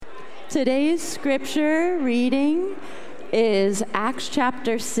Today's scripture reading is Acts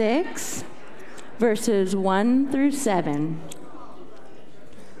chapter 6, verses 1 through 7.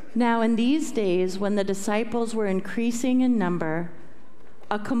 Now in these days, when the disciples were increasing in number,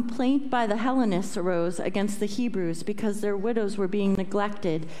 a complaint by the Hellenists arose against the Hebrews because their widows were being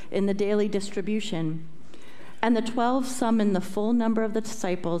neglected in the daily distribution. And the 12 summoned the full number of the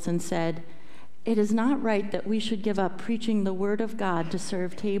disciples and said, "It is not right that we should give up preaching the word of God to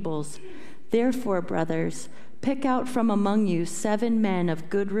serve tables. Therefore, brothers, pick out from among you 7 men of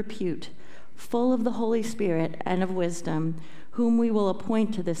good repute, full of the Holy Spirit and of wisdom, whom we will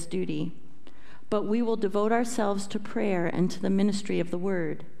appoint to this duty. But we will devote ourselves to prayer and to the ministry of the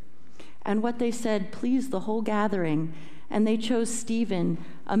word." And what they said pleased the whole gathering, and they chose Stephen,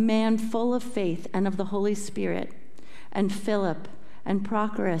 a man full of faith and of the Holy Spirit, and Philip, and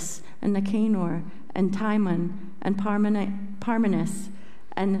Prochorus, and Nicanor, and Timon, and Parmenas,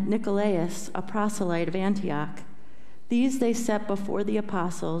 and Nicolaus, a proselyte of Antioch. These they set before the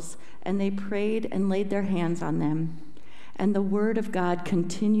apostles, and they prayed and laid their hands on them. And the word of God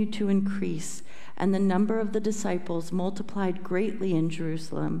continued to increase, and the number of the disciples multiplied greatly in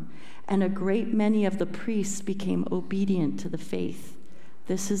Jerusalem, and a great many of the priests became obedient to the faith.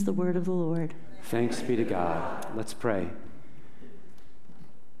 This is the word of the Lord. Thanks be to God. Let's pray.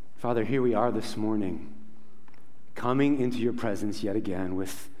 Father, here we are this morning, coming into your presence yet again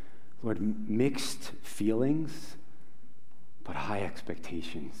with, Lord, mixed feelings, but high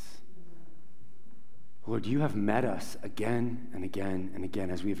expectations. Lord, you have met us again and again and again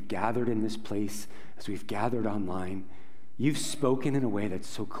as we've gathered in this place, as we've gathered online. You've spoken in a way that's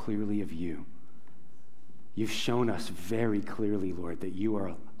so clearly of you. You've shown us very clearly, Lord, that you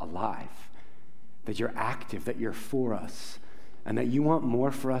are alive, that you're active, that you're for us, and that you want more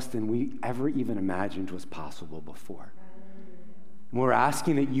for us than we ever even imagined was possible before. And we're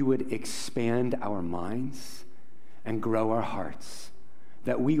asking that you would expand our minds and grow our hearts,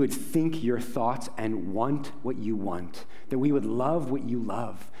 that we would think your thoughts and want what you want, that we would love what you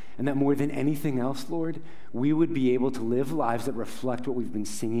love, and that more than anything else, Lord, we would be able to live lives that reflect what we've been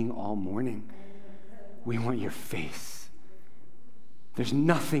singing all morning. We want your face. There's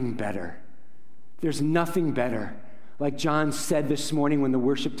nothing better. There's nothing better. Like John said this morning when the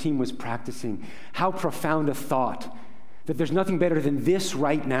worship team was practicing, how profound a thought that there's nothing better than this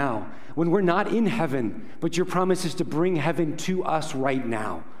right now, when we're not in heaven, but your promise is to bring heaven to us right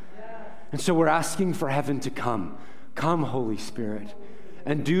now. And so we're asking for heaven to come. Come, Holy Spirit,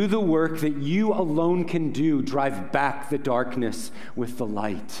 and do the work that you alone can do. Drive back the darkness with the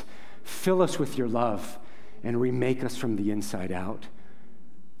light. Fill us with your love and remake us from the inside out.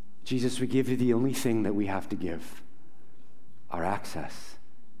 Jesus, we give you the only thing that we have to give: our access.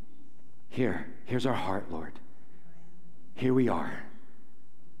 Here's our heart, Lord. Here we are.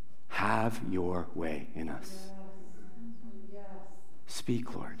 Have your way in us.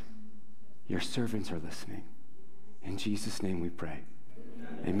 Speak, Lord. Your servants are listening. In Jesus' name we pray.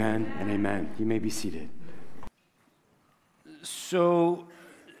 Amen and amen. You may be seated. So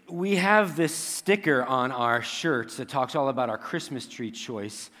we have this sticker on our shirts that talks all about our Christmas tree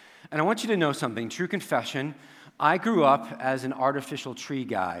choice. And I want you to know something. True confession. I grew up as an artificial tree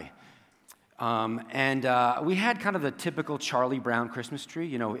guy. We had kind of the typical Charlie Brown Christmas tree.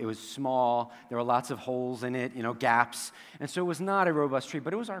 You know, it was small. There were lots of holes in it, gaps. And so it was not a robust tree,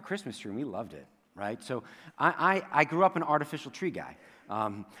 but it was our Christmas tree, and we loved it, right? So I grew up an artificial tree guy.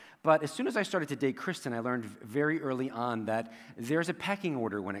 But as soon as I started to date Kristen, I learned very early on that there's a pecking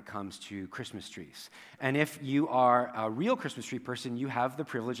order when it comes to Christmas trees. And if you are a real Christmas tree person, you have the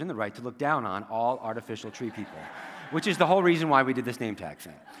privilege and the right to look down on all artificial tree people, which is the whole reason why we did this name tag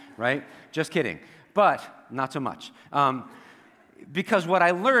thing, right? Just kidding. But not so much. Because what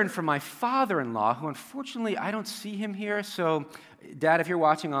I learned from my father-in-law, who unfortunately I don't see him here, so Dad, if you're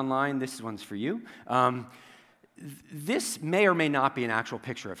watching online, this one's for you. This may or may not be an actual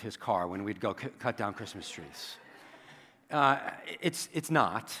picture of his car when we'd go cut down Christmas trees. It's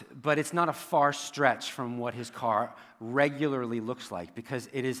not, but it's not a far stretch from what his car regularly looks like, because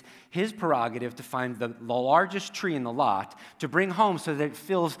it is his prerogative to find the largest tree in the lot to bring home so that it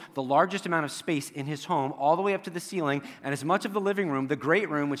fills the largest amount of space in his home all the way up to the ceiling and as much of the living room, the great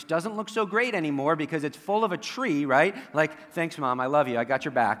room, which doesn't look so great anymore because it's full of a tree, right? Like, thanks, Mom, I love you, I got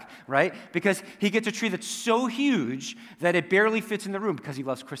your back, right? Because he gets a tree that's so huge that it barely fits in the room because he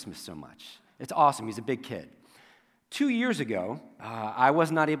loves Christmas so much. It's awesome. He's a big kid. 2 years ago, I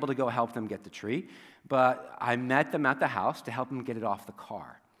was not able to go help them get the tree, but I met them at the house to help them get it off the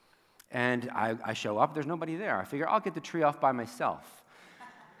car. And I show up, there's nobody there. I figure I'll get the tree off by myself.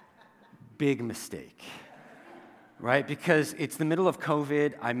 Big mistake. right? Because it's the middle of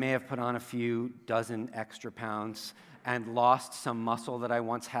COVID. I may have put on a few dozen extra pounds and lost some muscle that I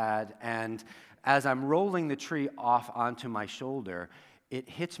once had. And as I'm rolling the tree off onto my shoulder, it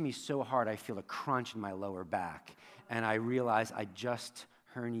hits me so hard I feel a crunch in my lower back. And I realize I just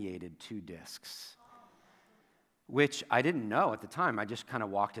herniated 2 discs, which I didn't know at the time. I just kind of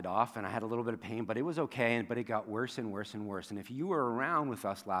walked it off, and I had a little bit of pain, but it was okay, but it got worse and worse and worse. And if you were around with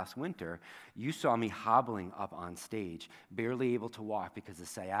us last winter, you saw me hobbling up on stage, barely able to walk because the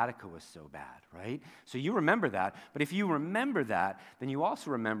sciatica was so bad, right? So you remember that, but if you remember that, then you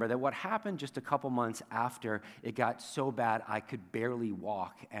also remember that what happened just a couple months after it got so bad I could barely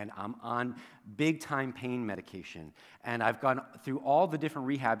walk, and I'm on big-time pain medication, and I've gone through all the different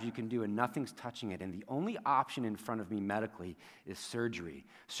rehabs you can do, and nothing's touching it, and the only option in front of me medically is surgery.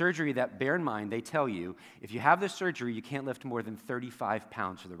 Surgery that, bear in mind, they tell you, if you have this surgery, you can't lift more than 35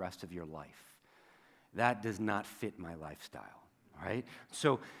 pounds for the rest of your life. That does not fit my lifestyle, all right?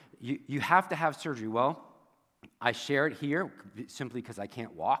 So you have to have surgery. Well, I share it here simply because I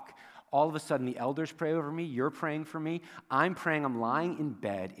can't walk. All of a sudden, the elders pray over me. You're praying for me. I'm praying. I'm lying in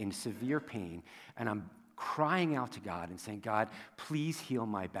bed in severe pain, and I'm crying out to God and saying, God, please heal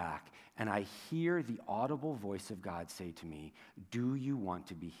my back. And I hear the audible voice of God say to me, do you want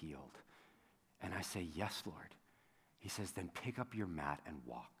to be healed? And I say, yes, Lord. He says, then pick up your mat and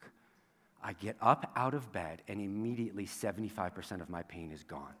walk. I get up out of bed, and immediately 75% of my pain is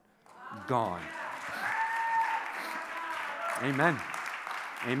gone. Gone. Amen.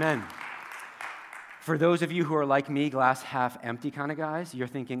 Amen. For those of you who are like me, glass half empty kind of guys, you're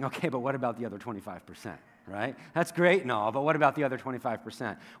thinking, okay, but what about the other 25%, right? That's great and all, but what about the other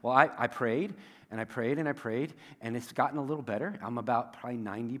 25%? Well, I prayed, and I prayed, and I prayed, and it's gotten a little better. I'm about probably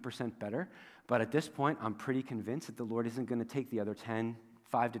 90% better, but at this point, I'm pretty convinced that the Lord isn't going to take the other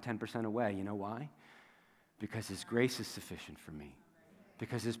 5 to 10% away. You know why? Because His grace is sufficient for me,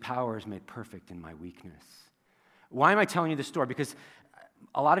 because His power is made perfect in my weakness. Why am I telling you this story? Because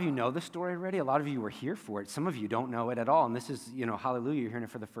a lot of you know the story already. A lot of you were here for it. Some of you don't know it at all. And this is, hallelujah, you're hearing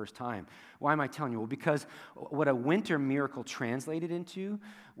it for the first time. Why am I telling you? Well, because what a winter miracle translated into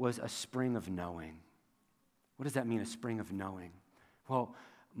was a spring of knowing. What does that mean, a spring of knowing? Well,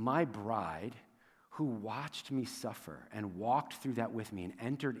 my bride, who watched me suffer and walked through that with me and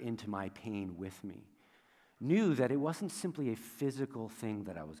entered into my pain with me, knew that it wasn't simply a physical thing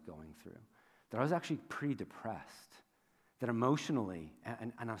that I was going through, that I was actually pretty depressed. That emotionally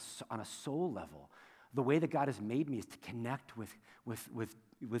and on a soul level, the way that God has made me is to connect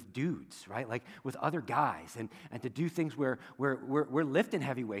with dudes, right? Like with other guys, and to do things where we're lifting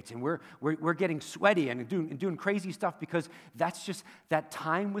heavy weights and we're getting sweaty and doing crazy stuff, because that's just, that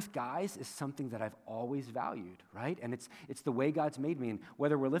time with guys is something that I've always valued, right? And it's the way God's made me, and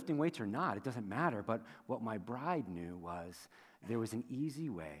whether we're lifting weights or not, it doesn't matter. But what my bride knew was there was an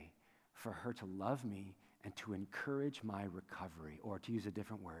easy way for her to love me and to encourage my recovery, or to use a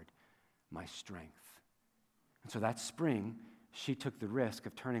different word, my strength. And so that spring, she took the risk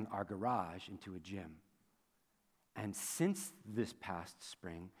of turning our garage into a gym. And since this past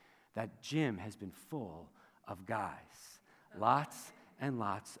spring, that gym has been full of guys. Lots and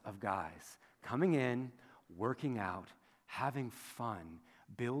lots of guys coming in, working out, having fun,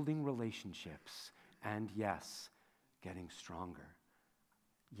 building relationships, and yes, getting stronger.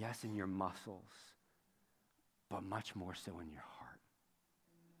 Yes, in your muscles, but much more so in your heart.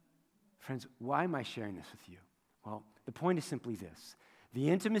 Friends, why am I sharing this with you? Well, the point is simply this. The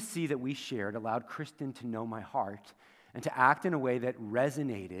intimacy that we shared allowed Kristen to know my heart and to act in a way that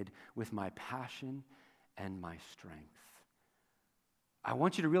resonated with my passion and my strength. I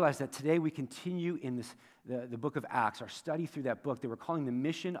want you to realize that today we continue in the book of Acts, our study through that book that we're calling the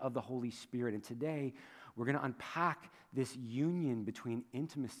mission of the Holy Spirit. And today we're going to unpack this union between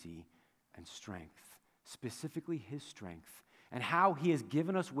intimacy and strength. Specifically His strength, and how He has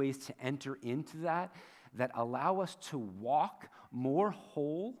given us ways to enter into that allow us to walk more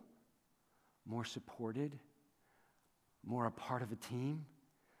whole, more supported, more a part of a team,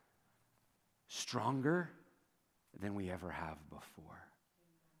 stronger than we ever have before.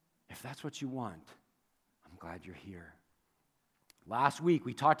 If that's what you want, I'm glad you're here. Last week,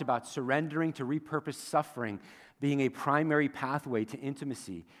 we talked about surrendering to repurposed suffering being a primary pathway to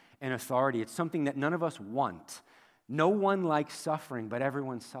intimacy and authority. It's something that none of us want. No one likes suffering, but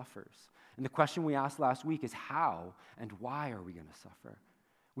everyone suffers. And the question we asked last week is how and why are we going to suffer?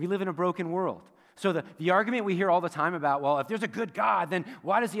 We live in a broken world. So the argument we hear all the time about, well, if there's a good God, then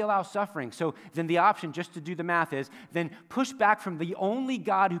why does He allow suffering? So then the option, just to do the math, is then push back from the only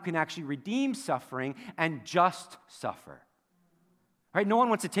God who can actually redeem suffering and just suffer. Right? No one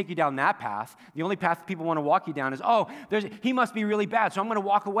wants to take you down that path. The only path people want to walk you down is, he must be really bad, so I'm going to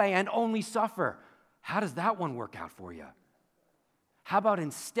walk away and only suffer. How does that one work out for you? How about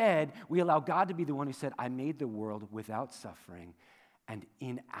instead, we allow God to be the one who said, I made the world without suffering, and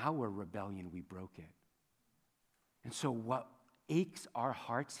in our rebellion we broke it. And so what aches our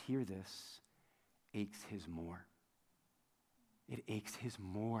hearts, hear this, aches his more. It aches his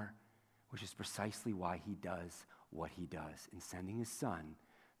more, which is precisely why he does what he does in sending his son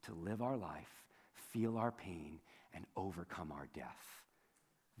to live our life, feel our pain, and overcome our death.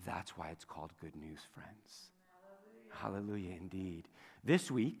 That's why it's called good news, friends. Hallelujah, indeed.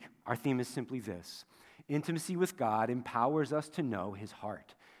 This week, our theme is simply this. Intimacy with God empowers us to know his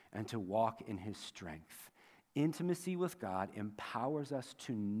heart and to walk in his strength. Intimacy with God empowers us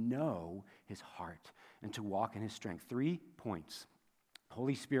to know his heart and to walk in his strength. 3 points.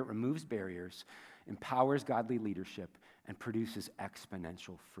 Holy Spirit removes barriers, empowers godly leadership, and produces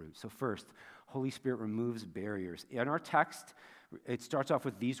exponential fruit. So first, Holy Spirit removes barriers. In our text, it starts off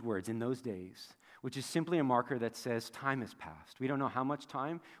with these words, in those days, which is simply a marker that says time has passed. We don't know how much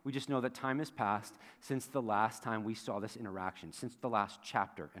time. We just know that time has passed since the last time we saw this interaction, since the last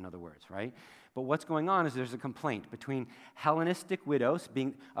chapter, in other words, right? But what's going on is there's a complaint between Hellenistic widows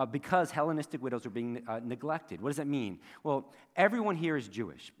because Hellenistic widows are being neglected. What does that mean? Well, everyone here is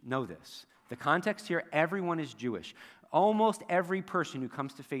Jewish. Know this. The context here, everyone is Jewish. Almost every person who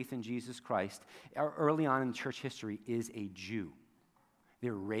comes to faith in Jesus Christ early on in church history is a Jew.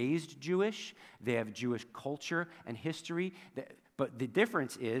 They're raised Jewish, they have Jewish culture and history, but the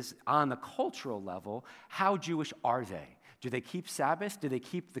difference is, on the cultural level, how Jewish are they? Do they keep Sabbath? Do they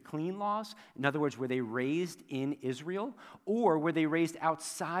keep the clean laws? In other words, were they raised in Israel? Or were they raised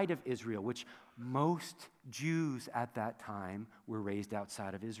outside of Israel, which most Jews at that time were raised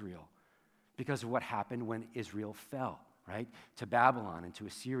outside of Israel because of what happened when Israel fell, right? To Babylon and to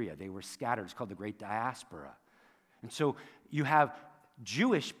Assyria. They were scattered. It's called the Great Diaspora. And so you have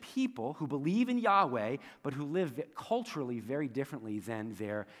Jewish people who believe in Yahweh, but who live culturally very differently than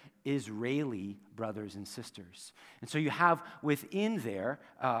their Israeli brothers and sisters. And so you have within there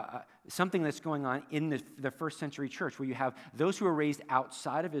something that's going on in the first century church, where you have those who are raised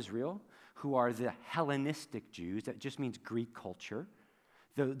outside of Israel, who are the Hellenistic Jews, that just means Greek culture.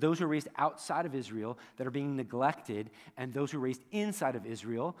 Those who are raised outside of Israel that are being neglected, and those who are raised inside of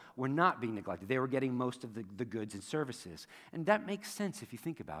Israel were not being neglected. They were getting most of the goods and services. And that makes sense if you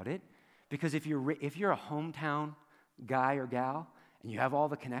think about it, because if you're a hometown guy or gal, and you have all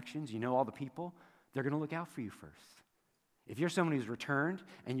the connections, you know all the people, they're going to look out for you first. If you're someone who's returned,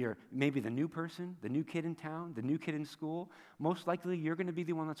 and you're maybe the new person, the new kid in town, the new kid in school, most likely you're going to be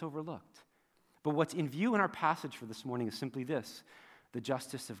the one that's overlooked. But what's in view in our passage for this morning is simply this: the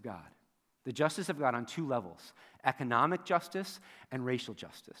justice of God. The justice of God on 2 levels: economic justice and racial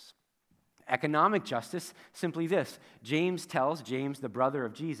justice. Economic justice, simply this. James, the brother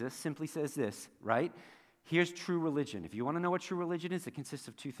of Jesus, simply says this, right? Here's true religion. If you want to know what true religion is, it consists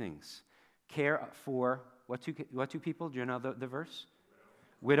of 2 things. Care for, what two people? Do you know the verse?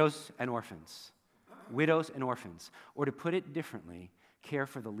 Widows and orphans. Widows and orphans. Or to put it differently, care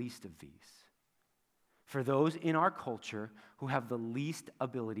for the least of these. For those in our culture who have the least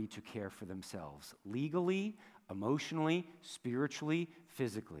ability to care for themselves, legally, emotionally, spiritually,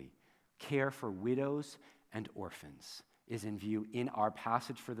 physically. Care for widows and orphans is in view in our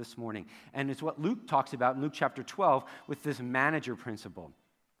passage for this morning. And it's what Luke talks about in Luke chapter 12 with this manager principle.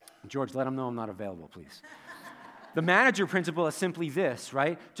 George, let them know I'm not available, please. The manager principle is simply this,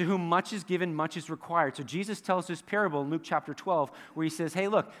 right? To whom much is given, much is required. So Jesus tells this parable in Luke chapter 12 where he says, hey,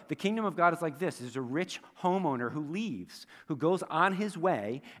 look, the kingdom of God is like this. There's a rich homeowner who goes on his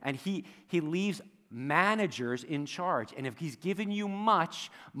way, and he leaves managers in charge. And if he's given you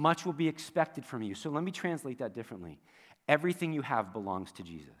much, much will be expected from you. So let me translate that differently. Everything you have belongs to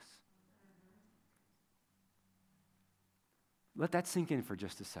Jesus. Let that sink in for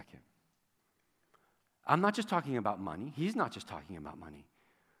just a second. I'm not just talking about money. He's not just talking about money.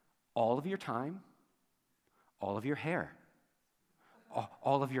 All of your time, all of your hair,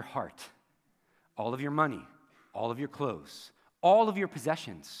 all of your heart, all of your money, all of your clothes, all of your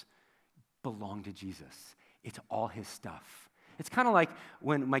possessions belong to Jesus. It's all his stuff. It's kind of like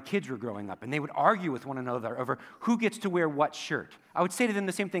when my kids were growing up and they would argue with one another over who gets to wear what shirt. I would say to them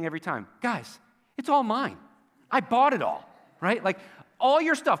the same thing every time. Guys, it's all mine. I bought it all, right? Like, all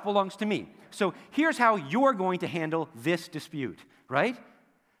your stuff belongs to me. So here's how you're going to handle this dispute, right?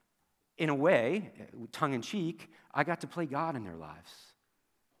 In a way, tongue-in-cheek, I got to play God in their lives,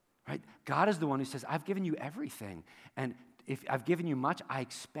 right? God is the one who says, I've given you everything, and if I've given you much, I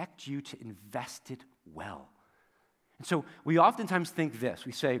expect you to invest it well. And so we oftentimes think this.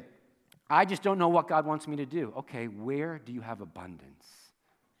 We say, I just don't know what God wants me to do. Okay, where do you have abundance?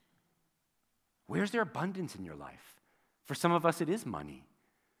 Where's there abundance in your life? For some of us, it is money.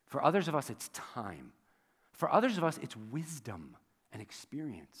 For others of us, it's time. For others of us, it's wisdom and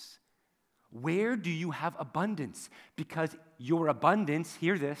experience. Where do you have abundance? Because your abundance,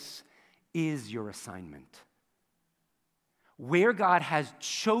 hear this, is your assignment. Where God has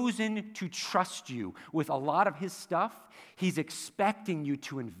chosen to trust you with a lot of his stuff, he's expecting you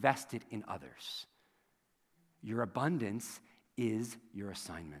to invest it in others. Your abundance is your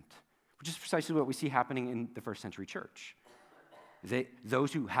assignment, which is precisely what we see happening in the first century church.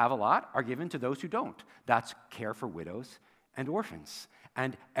 Those who have a lot are given to those who don't. That's care for widows and orphans,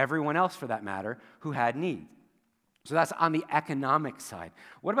 and everyone else, for that matter, who had need. So that's on the economic side.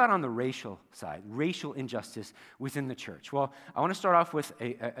 What about on the racial side, racial injustice within the church? Well, I want to start off with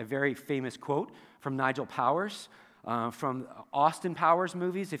a very famous quote from Nigel Powers, from Austin Powers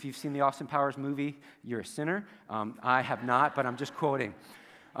movies. If you've seen the Austin Powers movie, you're a sinner. I have not, but I'm just quoting.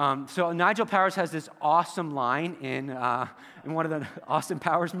 So Nigel Powers has this awesome line in one of the Austin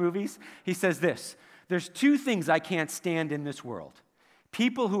Powers movies. He says this: there's two things I can't stand in this world.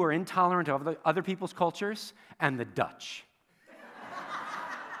 People who are intolerant of other people's cultures and the Dutch.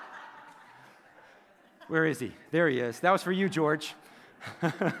 Where is he? There he is. That was for you, George.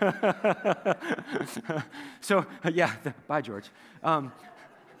 So, bye, George.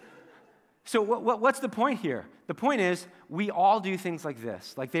 So what's the point here? The point is, we all do things like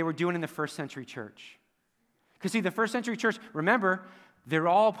this, like they were doing in the first century church. Because see, the first century church, remember, they're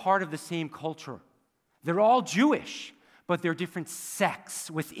all part of the same culture. They're all Jewish, but there are different sects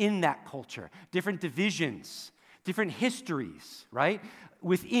within that culture, different divisions, different histories, right,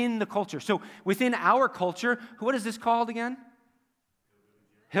 within the culture. So within our culture, what is this called again?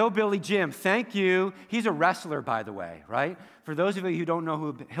 Hillbilly Jim. Thank you. He's a wrestler, by the way, right? For those of you who don't know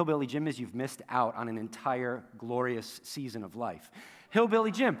who Hillbilly Jim is, you've missed out on an entire glorious season of life.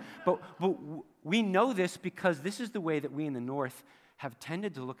 Hillbilly Jim. But we know this because this is the way that we in the North have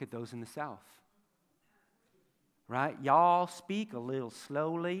tended to look at those in the South. Right? Y'all speak a little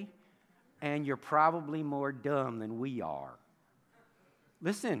slowly, and you're probably more dumb than we are.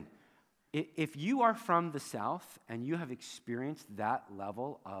 Listen, if you are from the South and you have experienced that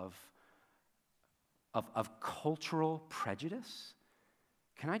level of cultural prejudice,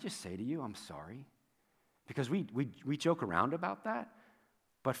 can I just say to you, I'm sorry? Because we joke around about that,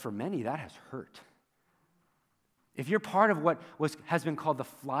 but for many, that has hurt. If you're part of what has been called the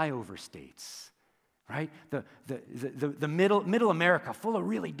flyover states, right? The middle America, full of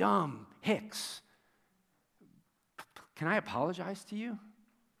really dumb hicks. Can I apologize to you?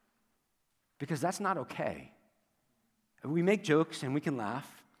 Because that's not okay. We make jokes and we can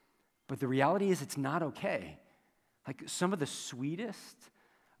laugh, but the reality is it's not okay. Like some of the sweetest,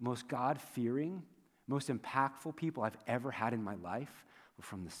 most God-fearing, most impactful people I've ever had in my life were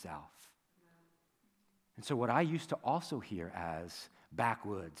from the South. And so what I used to also hear as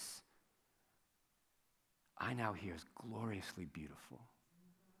backwoods, I now hear is gloriously beautiful.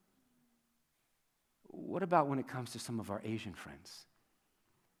 What about when it comes to some of our Asian friends?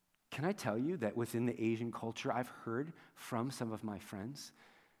 Can I tell you that within the Asian culture, I've heard from some of my friends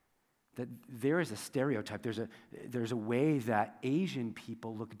that there is a stereotype, there's a way that Asian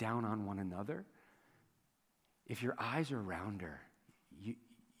people look down on one another. If your eyes are rounder,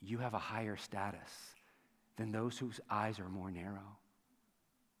 you have a higher status than those whose eyes are more narrow.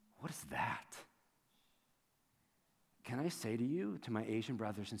 What is that? Can I say to you, to my Asian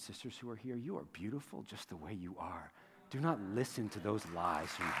brothers and sisters who are here, you are beautiful just the way you are. Do not listen to those lies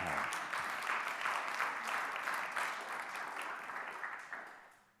from hell.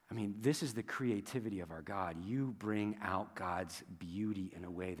 I mean, this is the creativity of our God. You bring out God's beauty in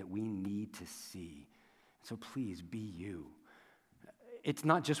a way that we need to see. So please be you. It's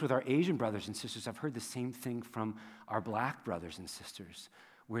not just with our Asian brothers and sisters. I've heard the same thing from our black brothers and sisters,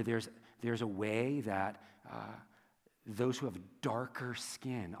 where there's a way that those who have darker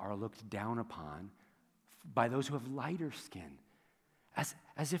skin are looked down upon by those who have lighter skin, as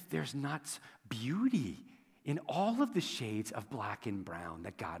if there's not beauty in all of the shades of black and brown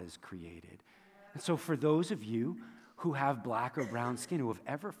that God has created. And so for those of you who have black or brown skin, who have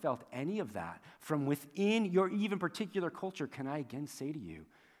ever felt any of that from within your even particular culture, can I again say to you,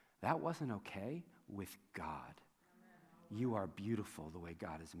 that wasn't okay with God. You are beautiful the way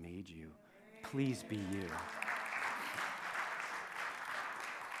God has made you. Please be you.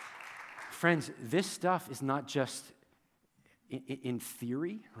 Friends, this stuff is not just in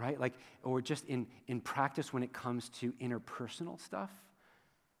theory, right? Or just in practice when it comes to interpersonal stuff.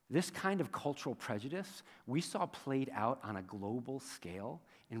 This kind of cultural prejudice we saw played out on a global scale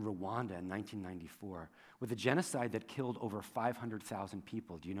in Rwanda in 1994 with a genocide that killed over 500,000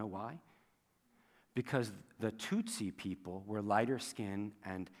 people. Do you know why? Because the Tutsi people were lighter skinned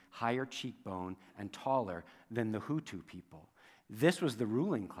and higher cheekbone and taller than the Hutu people. This was the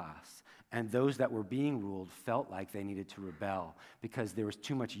ruling class, and those that were being ruled felt like they needed to rebel because there was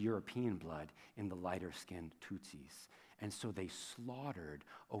too much European blood in the lighter skinned Tutsis. And so they slaughtered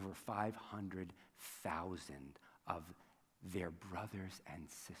over 500,000 of their brothers and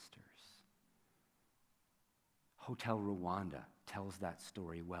sisters. Hotel Rwanda tells that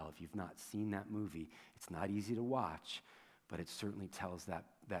story well. If you've not seen that movie, it's not easy to watch, but it certainly tells that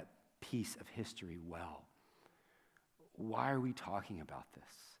piece of history well. Why are we talking about this?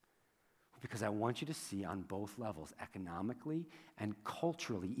 Because I want you to see on both levels, economically and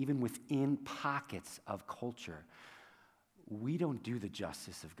culturally, even within pockets of culture, we don't do the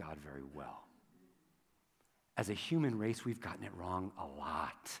justice of God very well. As a human race, we've gotten it wrong a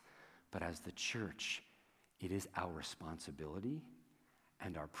lot. But as the church, it is our responsibility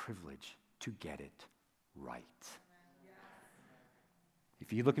and our privilege to get it right.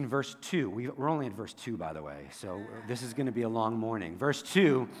 If you look in verse 2, we're only in verse 2, by the way, so this is going to be a long morning. Verse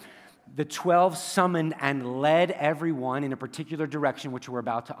 2, the 12 summoned and led everyone in a particular direction, which we're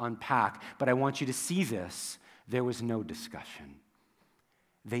about to unpack. But I want you to see this. There was no discussion.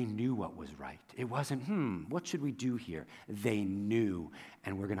 They knew what was right. It wasn't, what should we do here? They knew,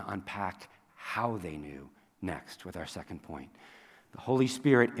 and we're going to unpack how they knew next with our second point. The Holy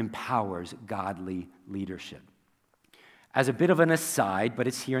Spirit empowers godly leadership. As a bit of an aside, but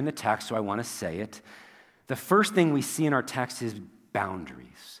it's here in the text, so I want to say it, the first thing we see in our text is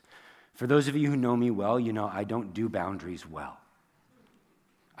boundaries. For those of you who know me well, you know I don't do boundaries well.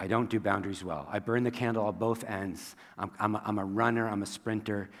 I don't do boundaries well. I burn the candle at both ends. I'm a runner, I'm a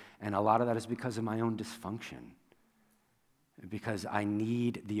sprinter, and a lot of that is because of my own dysfunction. Because I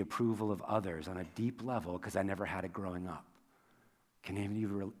need the approval of others on a deep level because I never had it growing up. Can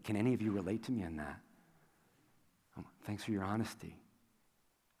any of you relate to me in that? Oh, thanks for your honesty.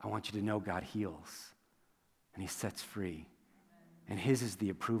 I want you to know God heals and he sets free. And his is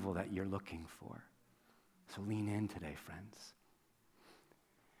the approval that you're looking for. So lean in today, friends.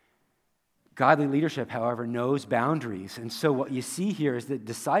 Godly leadership, however, knows boundaries. And so what you see here is that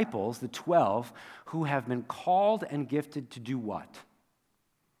disciples, the 12, who have been called and gifted to do what?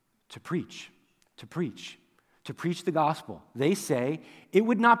 To preach the gospel. They say, it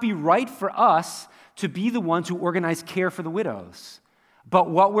would not be right for us to be the ones who organize care for the widows. But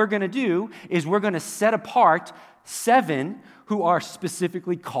what we're going to do is we're going to set apart 7 who are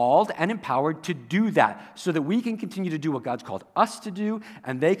specifically called and empowered to do that so that we can continue to do what God's called us to do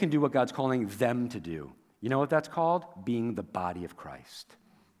and they can do what God's calling them to do. You know what that's called? Being the body of Christ.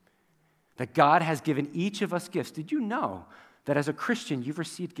 That God has given each of us gifts. Did you know that as a Christian you've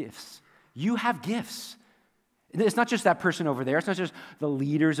received gifts? You have gifts. It's not just that person over there. It's not just the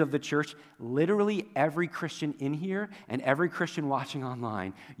leaders of the church. Literally every Christian in here and every Christian watching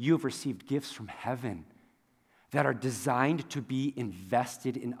online, you have received gifts from heaven that are designed to be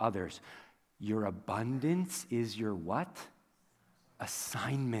invested in others. Your abundance is your what?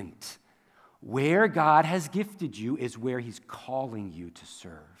 Assignment. Where God has gifted you is where he's calling you to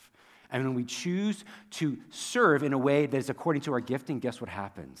serve. And when we choose to serve in a way that is according to our gifting, guess what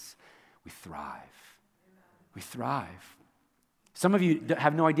happens? We thrive. We thrive. Some of you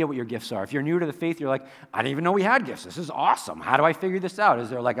have no idea what your gifts are. If you're new to the faith, you're like, I didn't even know we had gifts. This is awesome. How do I figure this out? Is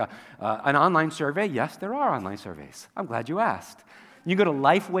there like an online survey? Yes, there are online surveys. I'm glad you asked. You can go to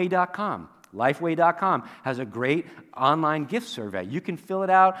lifeway.com. Lifeway.com has a great online gift survey. You can fill it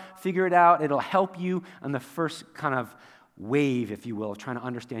out, figure it out. It'll help you on the first kind of wave, if you will, of trying to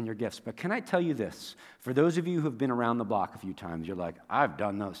understand your gifts. But can I tell you this? For those of you who have been around the block a few times, you're like, I've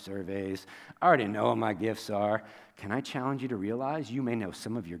done those surveys. I already know what my gifts are. Can I challenge you to realize you may know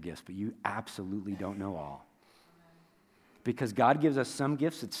some of your gifts, but you absolutely don't know all. Because God gives us some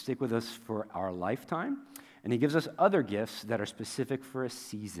gifts that stick with us for our lifetime, and he gives us other gifts that are specific for a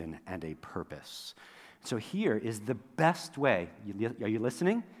season and a purpose. So here is the best way. Are you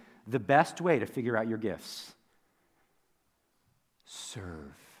listening? The best way to figure out your gifts.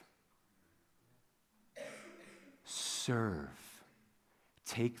 Serve.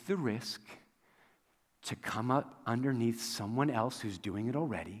 Take the risk to come up underneath someone else who's doing it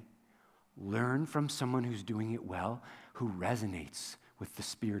already. Learn from someone who's doing it well, who resonates with the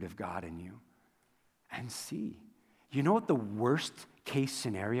Spirit of God in you. And see. You know what the worst case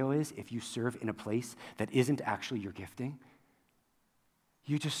scenario is if you serve in a place that isn't actually your gifting?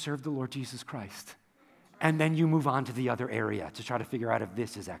 You just serve the Lord Jesus Christ. And then you move on to the other area to try to figure out if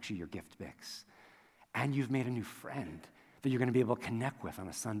this is actually your gift mix. And you've made a new friend that you're going to be able to connect with on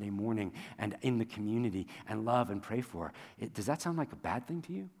a Sunday morning and in the community and love and pray for. Does that sound like a bad thing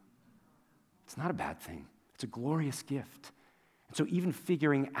to you? It's not a bad thing. It's a glorious gift. And so even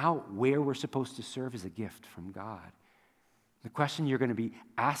figuring out where we're supposed to serve is a gift from God. The question you're going to be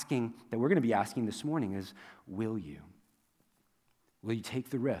asking, that we're going to be asking this morning is, will you? Will you take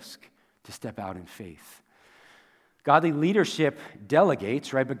the risk to step out in faith? Godly leadership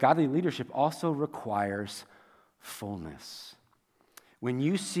delegates, right? But godly leadership also requires fullness. When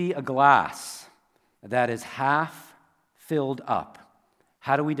you see a glass that is half filled up,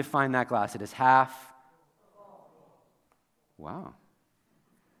 how do we define that glass? It is half. Wow.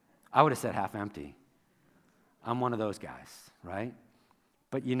 I would have said half empty. I'm one of those guys, right?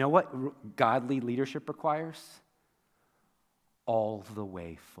 But you know what godly leadership requires? All the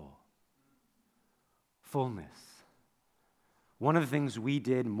way full. Fullness. One of the things we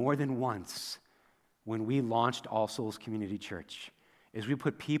did more than once when we launched All Souls Community Church is we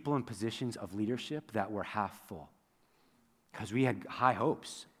put people in positions of leadership that were half full because we had high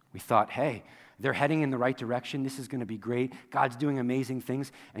hopes. We thought, hey, they're heading in the right direction. This is going to be great. God's doing amazing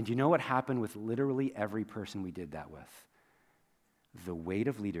things. And you know what happened with literally every person we did that with? The weight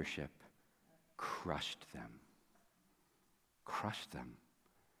of leadership crushed them. Crushed them.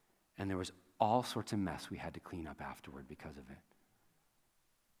 And there was all sorts of mess we had to clean up afterward because of it.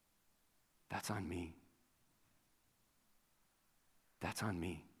 That's on me. That's on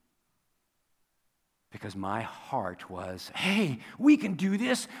me. Because my heart was, hey, we can do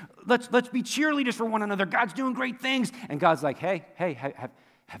this. Let's be cheerleaders for one another. God's doing great things. And God's like, hey,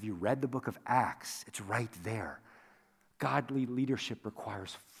 have you read the book of Acts? It's right there. Godly leadership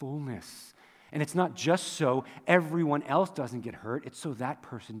requires fullness. And it's not just so everyone else doesn't get hurt. It's so that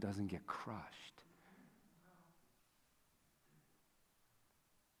person doesn't get crushed.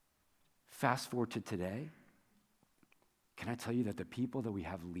 Fast forward to today. Can I tell you that the people that we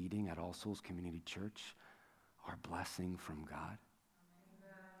have leading at All Souls Community Church are a blessing from God?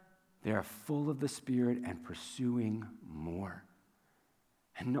 They are full of the Spirit and pursuing more.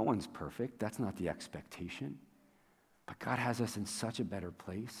 And no one's perfect. That's not the expectation. But God has us in such a better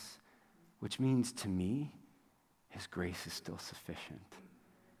place, which means to me, His grace is still sufficient.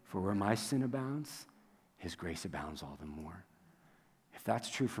 For where my sin abounds, His grace abounds all the more. If that's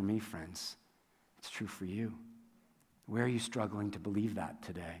true for me, friends, it's true for you. Where are you struggling to believe that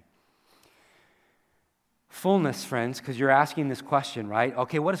today? Fullness, friends, because you're asking this question, right?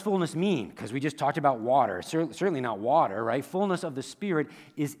 Okay, what does fullness mean? Because we just talked about water. Certainly not water, right? Fullness of the Spirit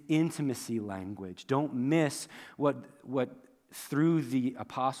is intimacy language. Don't miss what through the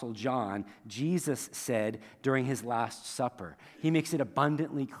Apostle John, Jesus said during His Last Supper. He makes it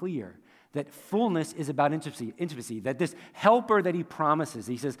abundantly clear that fullness is about intimacy, that this helper that He promises,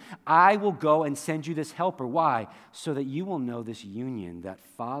 He says, I will go and send you this helper. Why? So that you will know this union that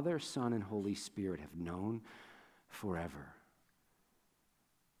Father, Son, and Holy Spirit have known forever.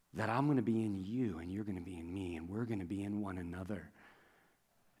 That I'm going to be in you, and you're going to be in me, and we're going to be in one another.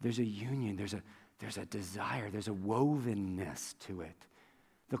 There's a union, there's a desire, there's a wovenness to it.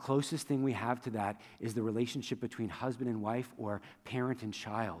 The closest thing we have to that is the relationship between husband and wife or parent and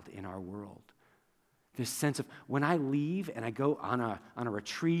child in our world. This sense of when I leave and I go on a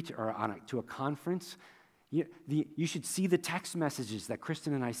retreat or to a conference, you should see the text messages that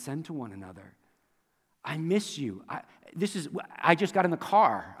Kristen and I send to one another. I miss you. I just got in the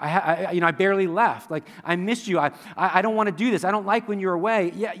car. I barely left. Like, I miss you. I don't want to do this. I don't like when you're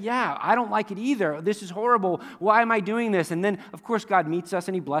away. Yeah, I don't like it either. This is horrible. Why am I doing this? And then, of course, God meets us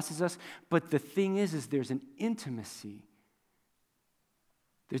and He blesses us. But the thing is there's an intimacy.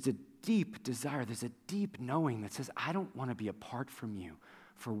 There's a deep desire. There's a deep knowing that says, I don't want to be apart from you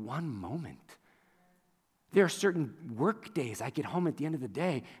for one moment. There are certain work days I get home at the end of the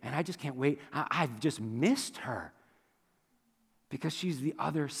day and I just can't wait. I've just missed her because she's the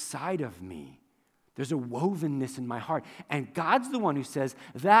other side of me. There's a wovenness in my heart. And God's the one who says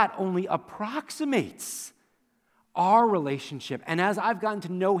that only approximates our relationship. And as I've gotten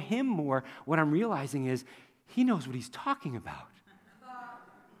to know Him more, what I'm realizing is He knows what He's talking about.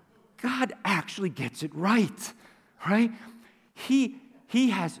 God actually gets it right? He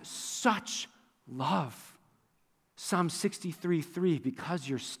has such love. Psalm 63:3, because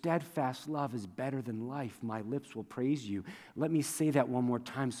your steadfast love is better than life, my lips will praise you. Let me say that one more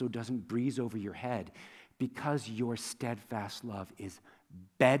time so it doesn't breeze over your head. Because your steadfast love is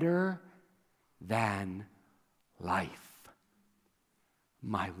better than life,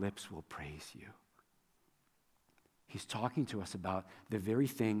 my lips will praise you. He's talking to us about the very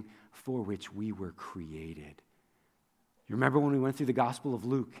thing for which we were created. You remember when we went through the Gospel of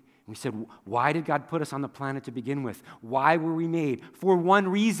Luke, and we said, why did God put us on the planet to begin with? Why were we made? For one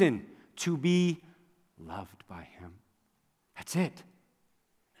reason, to be loved by him. That's it.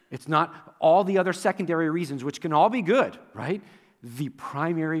 It's not all the other secondary reasons, which can all be good, right? The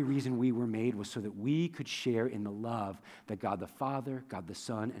primary reason we were made was so that we could share in the love that God the Father, God the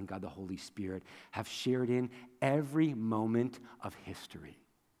Son, and God the Holy Spirit have shared in every moment of history.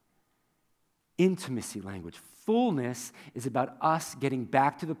 Intimacy language. Fullness is about us getting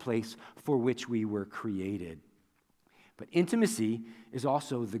back to the place for which we were created. But intimacy is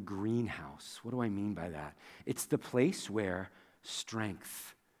also the greenhouse. What do I mean by that? It's the place where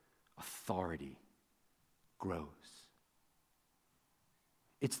strength, authority grows.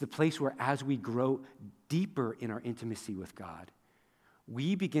 It's the place where as we grow deeper in our intimacy with God,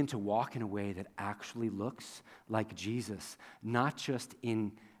 we begin to walk in a way that actually looks like Jesus, not just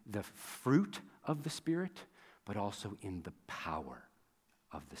in the fruit of the Spirit, but also in the power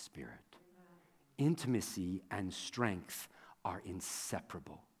of the Spirit. Intimacy and strength are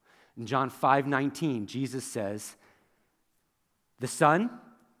inseparable. In John 5:19, Jesus says, the Son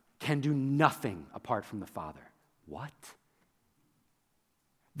can do nothing apart from the Father. What?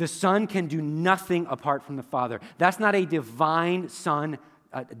 The Son can do nothing apart from the Father. That's not a divine Son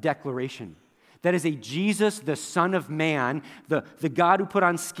declaration. That is a Jesus, the Son of Man, the God who put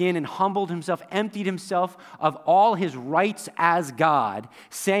on skin and humbled himself, emptied himself of all his rights as God,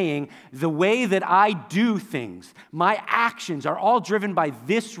 saying, the way that I do things, my actions are all driven by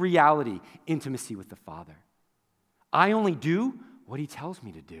this reality, intimacy with the Father. I only do what he tells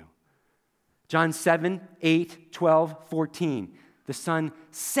me to do. John 7, 8, 12, 14. The Son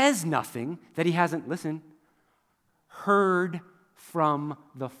says nothing that he hasn't, listen, heard from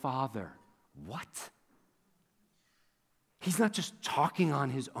the Father. What? He's not just talking on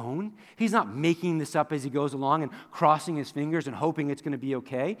his own. He's not making this up as he goes along and crossing his fingers and hoping it's going to be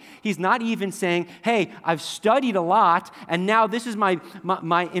okay. He's not even saying, hey, I've studied a lot and now this is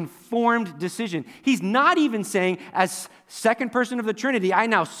my informed decision. He's not even saying, as second person of the Trinity, I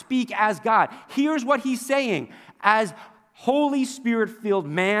now speak as God. Here's what he's saying. As Holy Spirit-filled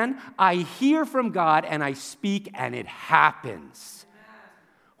man, I hear from God and I speak and it happens.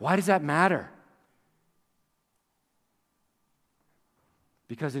 Why does that matter?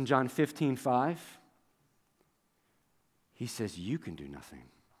 Because in John 15:5, he says, you can do nothing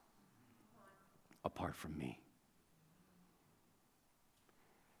apart from me.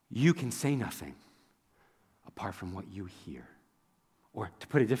 You can say nothing apart from what you hear. Or to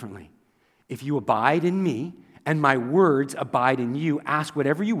put it differently, if you abide in me, and my words abide in you, ask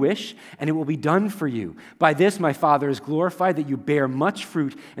whatever you wish, and it will be done for you. By this my Father is glorified, that you bear much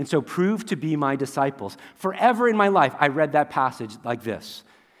fruit, and so prove to be my disciples. Forever in my life, I read that passage like this.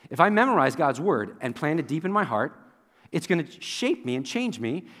 If I memorize God's word and plant it deep in my heart, it's going to shape me and change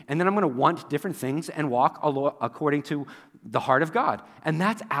me, and then I'm going to want different things and walk according to the heart of God. And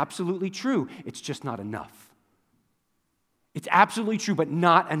that's absolutely true. It's just not enough. It's absolutely true, but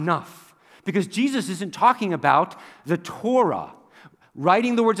not enough. Because Jesus isn't talking about the Torah,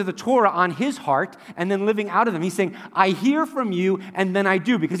 writing the words of the Torah on his heart and then living out of them. He's saying, I hear from you and then I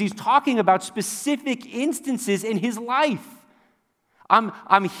do, because he's talking about specific instances in his life.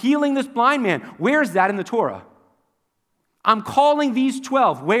 I'm healing this blind man. Where is that in the Torah? I'm calling these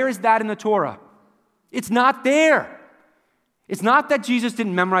 12. Where is that in the Torah? It's not there. It's not that Jesus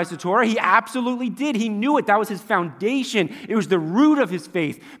didn't memorize the Torah. He absolutely did. He knew it. That was his foundation. It was the root of his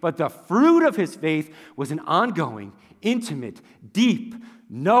faith. But the fruit of his faith was an ongoing, intimate, deep,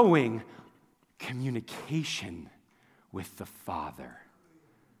 knowing communication with the Father.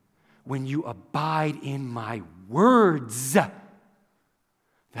 When you abide in my words that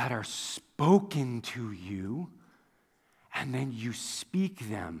are spoken to you, and then you speak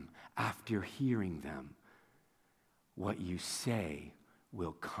them after hearing them, what you say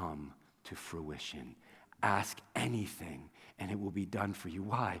will come to fruition. Ask anything, and it will be done for you.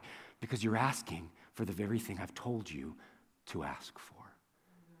 Why? Because you're asking for the very thing I've told you to ask for.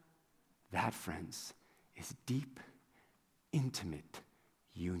 That, friends, is deep, intimate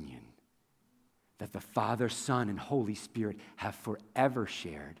union that the Father, Son, and Holy Spirit have forever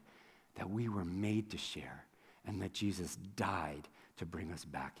shared, that we were made to share, and that Jesus died to bring us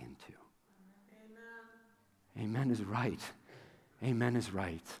back into. Amen is right. Amen is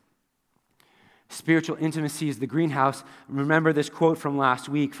right. Spiritual intimacy is the greenhouse. Remember this quote from last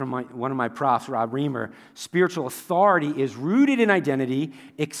week from one of my profs, Rob Reamer. Spiritual authority is rooted in identity,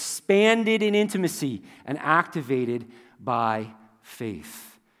 expanded in intimacy, and activated by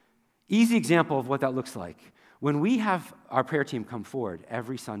faith. Easy example of what that looks like. When we have our prayer team come forward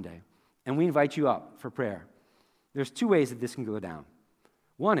every Sunday, and we invite you up for prayer, there's two ways that this can go down.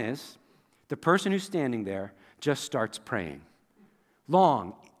 One is the person who's standing there just starts praying.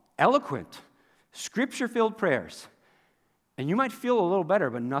 Long, eloquent, scripture-filled prayers. And you might feel a little better,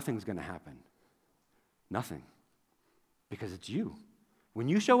 but nothing's going to happen. Nothing. Because it's you. When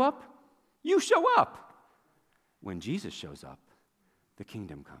you show up, you show up. When Jesus shows up, the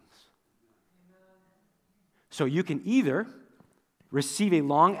kingdom comes. So you can either receive a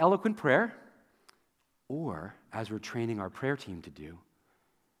long, eloquent prayer, or, as we're training our prayer team to do,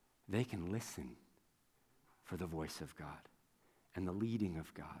 they can listen for the voice of God and the leading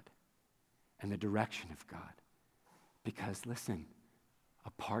of God and the direction of God. Because, listen,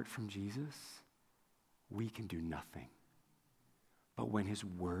 apart from Jesus, we can do nothing. But when his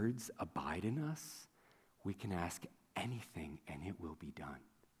words abide in us, we can ask anything and it will be done.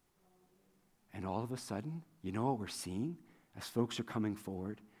 And all of a sudden, you know what we're seeing as folks are coming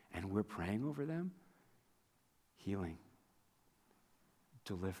forward and we're praying over them? Healing,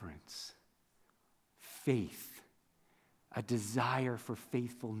 deliverance, faith, a desire for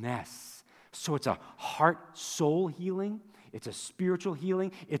faithfulness. So it's a heart-soul healing, it's a spiritual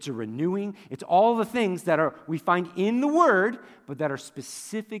healing, it's a renewing, it's all the things that we find in the Word, but that are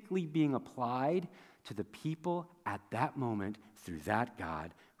specifically being applied to the people at that moment through that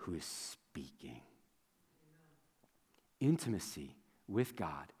God who is speaking. Intimacy with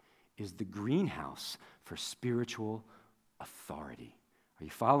God is the greenhouse for spiritual authority. Are you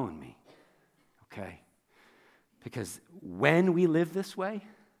following me? Okay. Because when we live this way,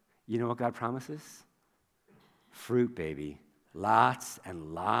 you know what God promises? Fruit, baby. Lots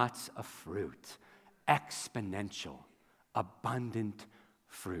and lots of fruit. Exponential, abundant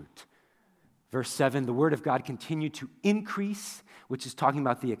fruit. Verse 7, the word of God continued to increase, which is talking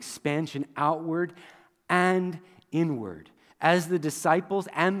about the expansion outward and inward. As the disciples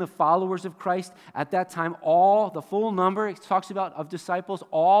and the followers of Christ at that time, all the full number, it talks about of disciples,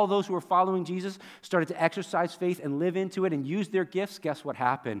 all those who were following Jesus started to exercise faith and live into it and use their gifts. Guess what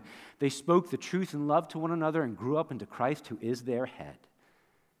happened? They spoke the truth and love to one another and grew up into Christ, who is their head.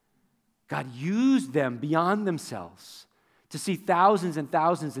 God used them beyond themselves to see thousands and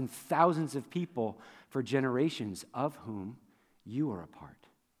thousands and thousands of people for generations, of whom you are a part.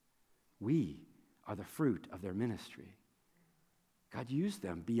 We are the fruit of their ministry. God used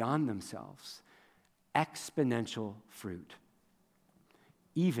them beyond themselves. Exponential fruit.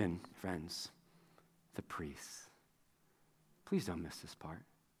 Even, friends, the priests. Please don't miss this part,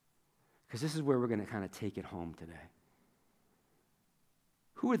 because this is where we're going to kind of take it home today.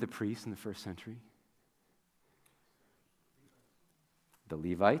 Who were the priests in the first century? The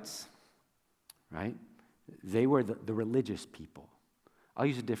Levites, right? They were the religious people. I'll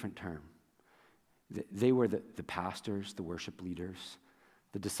use a different term. They were the pastors, the worship leaders,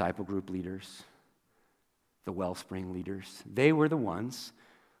 the disciple group leaders, the wellspring leaders. They were the ones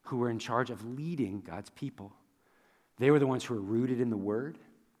who were in charge of leading God's people. They were the ones who were rooted in the Word.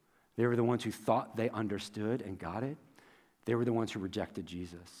 They were the ones who thought they understood and got it. They were the ones who rejected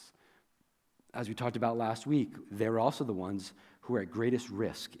Jesus. As we talked about last week, they were also the ones who were at greatest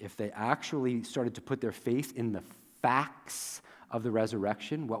risk. If they actually started to put their faith in the facts of the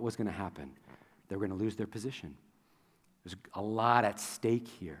resurrection, what was going to happen? They were going to lose their position. There's a lot at stake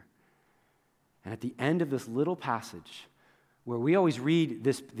here. And at the end of this little passage, where we always read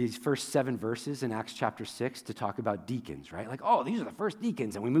these first 7 verses in Acts chapter 6 to talk about deacons, right? Like, oh, these are the first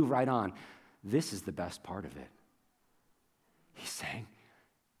deacons, and we move right on. This is the best part of it. He's saying,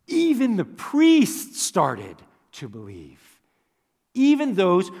 even the priests started to believe. Even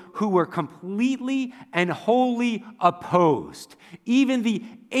those who were completely and wholly opposed. Even the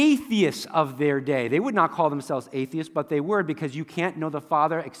atheists of their day. They would not call themselves atheists, but they were, because you can't know the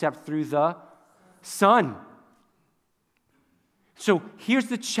Father except through the Son. So here's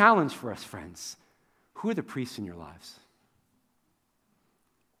the challenge for us, friends. Who are the priests in your lives?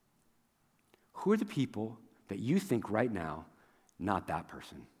 Who are the people that you think right now, not that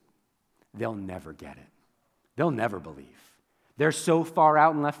person? They'll never get it. They'll never believe. They're so far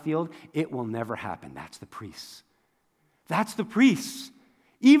out in left field, it will never happen. That's the priests. That's the priests.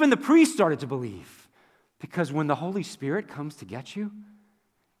 Even the priests started to believe, because when the Holy Spirit comes to get you,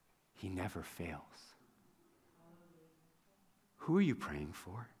 he never fails. Who are you praying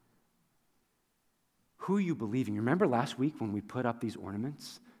for? Who are you believing? Remember last week when we put up these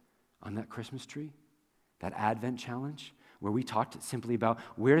ornaments on that Christmas tree? That Advent challenge, where we talked simply about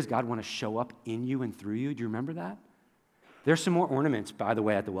where does God want to show up in you and through you? Do you remember that? There's some more ornaments, by the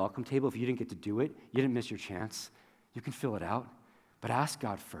way, at the welcome table. If you didn't get to do it, you didn't miss your chance. You can fill it out. But ask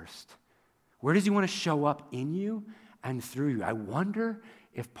God first, Where does he want to show up in you and through you? I wonder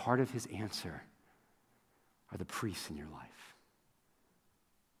if part of his answer are the priests in your life.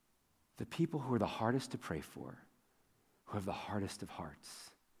 The people who are the hardest to pray for, who have the hardest of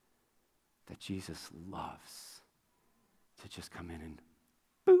hearts, that Jesus loves to just come in and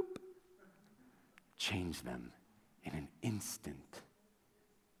boop, change them in an instant.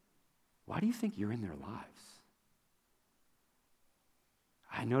 Why do you think you're in their lives?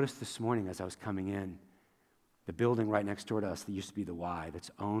 I noticed this morning as I was coming in, the building right next door to us that used to be the Y, that's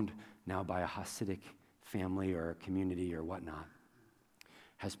owned now by a Hasidic family or community or whatnot,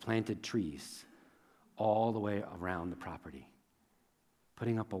 has planted trees all the way around the property,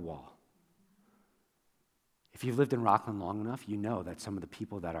 putting up a wall. If you've lived in Rockland long enough, you know that some of the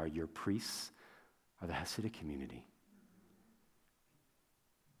people that are your priests are the Hasidic community.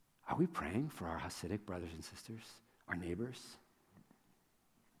 Are we praying for our Hasidic brothers and sisters, our neighbors?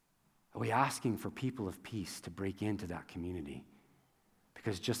 Are we asking for people of peace to break into that community?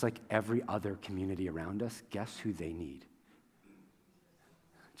 Because just like every other community around us, guess who they need?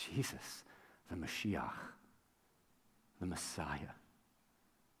 Jesus, the Mashiach, the Messiah.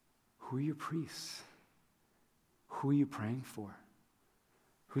 Who are your priests? Who are you praying for?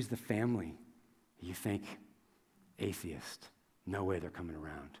 Who's the family you think, atheist, no way they're coming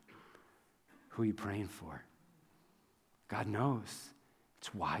around? Who are you praying for? God knows.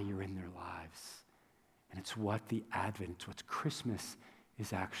 It's why you're in their lives. And it's what the Advent, it's what Christmas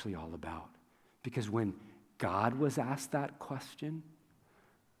is actually all about. Because when God was asked that question,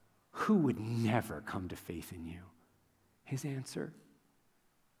 who would never come to faith in you? His answer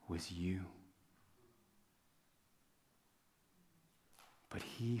was you. But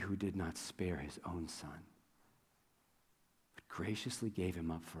he who did not spare his own son, but graciously gave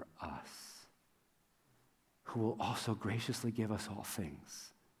him up for us, who will also graciously give us all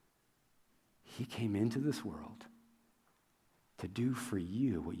things. He came into this world to do for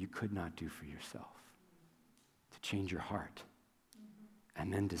you what you could not do for yourself, to change your heart,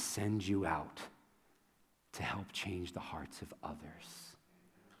 and then to send you out to help change the hearts of others.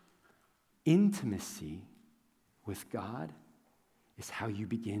 Intimacy with God is how you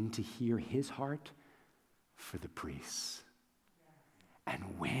begin to hear his heart for the priests. And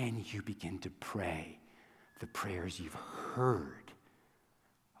when you begin to pray the prayers you've heard,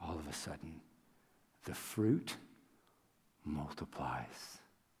 all of a sudden, the fruit multiplies.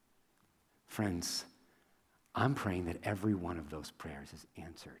 Friends, I'm praying that every one of those prayers is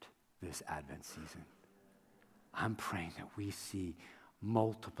answered this Advent season. I'm praying that we see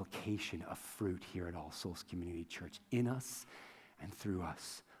multiplication of fruit here at All Souls Community Church in us and through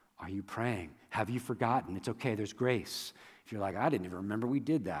us. Are you praying? Have you forgotten? It's okay, there's grace. If you're like, I didn't even remember we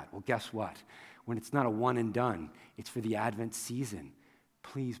did that. Well, guess what? When it's not a one and done, it's for the Advent season.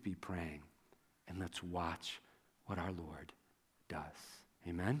 Please be praying, and let's watch what our Lord does.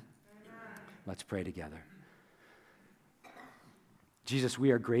 Amen? Amen. Let's pray together. Jesus,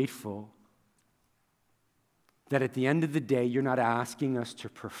 we are grateful that at the end of the day, you're not asking us to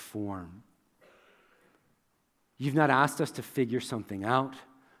perform. You've not asked us to figure something out,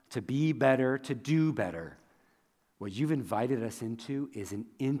 to be better, to do better. What you've invited us into is an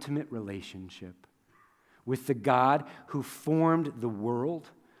intimate relationship with the God who formed the world,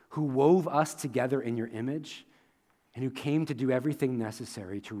 who wove us together in your image, and who came to do everything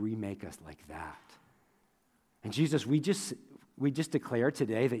necessary to remake us like that. And Jesus, we just declare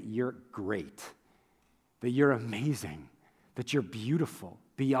today that you're great, that you're amazing, that you're beautiful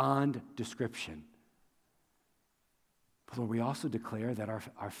beyond description. But Lord, we also declare that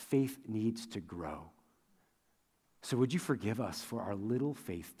our faith needs to grow. So would you forgive us for our little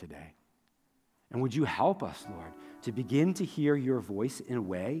faith today? And would you help us, Lord, to begin to hear your voice in a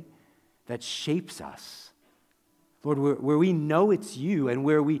way that shapes us? Lord, where we know it's you and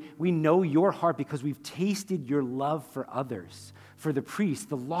where we know your heart because we've tasted your love for others, for the priests,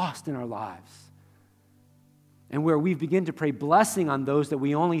 the lost in our lives. And where we begin to pray blessing on those that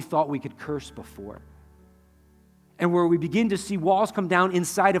we only thought we could curse before. And where we begin to see walls come down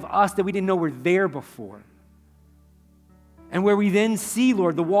inside of us that we didn't know were there before. And where we then see,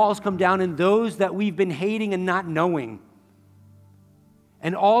 Lord, the walls come down in those that we've been hating and not knowing.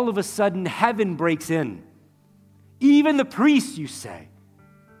 And all of a sudden, heaven breaks in. Even the priests, you say,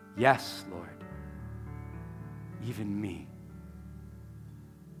 yes, Lord, even me.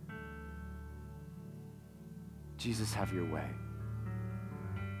 Jesus, have your way.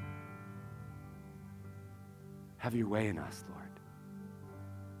 Have your way in us, Lord.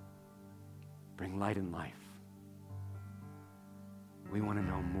 Bring light and life. We want to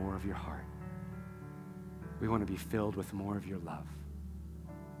know more of your heart. We want to be filled with more of your love.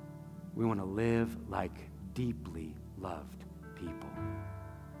 We want to live like deeply loved people.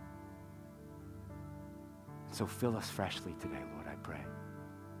 So fill us freshly today, Lord, I pray.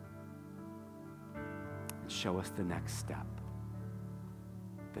 And show us the next step,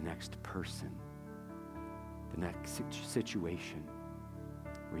 the next person, the next situation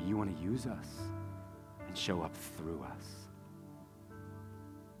where you want to use us and show up through us.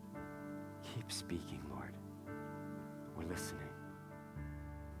 Keep speaking, Lord. We're listening.